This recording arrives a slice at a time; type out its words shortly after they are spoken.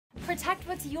Protect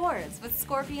what's yours with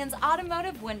Scorpion's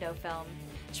automotive window film.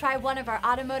 Try one of our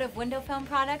automotive window film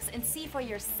products and see for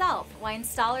yourself why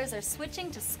installers are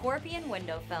switching to Scorpion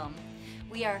window film.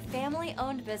 We are a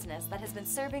family-owned business that has been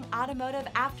serving automotive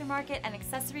aftermarket and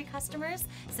accessory customers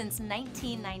since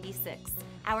 1996.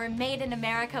 Our Made in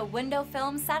America window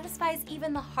film satisfies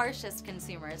even the harshest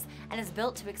consumers and is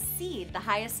built to exceed the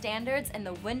highest standards in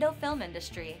the window film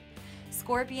industry.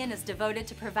 Scorpion is devoted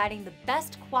to providing the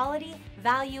best quality,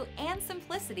 value, and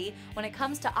simplicity when it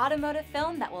comes to automotive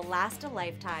film that will last a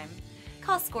lifetime.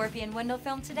 Call Scorpion Window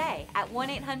Film today at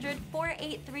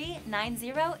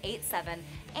 1-800-483-9087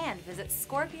 and visit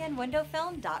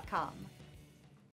scorpionwindowfilm.com.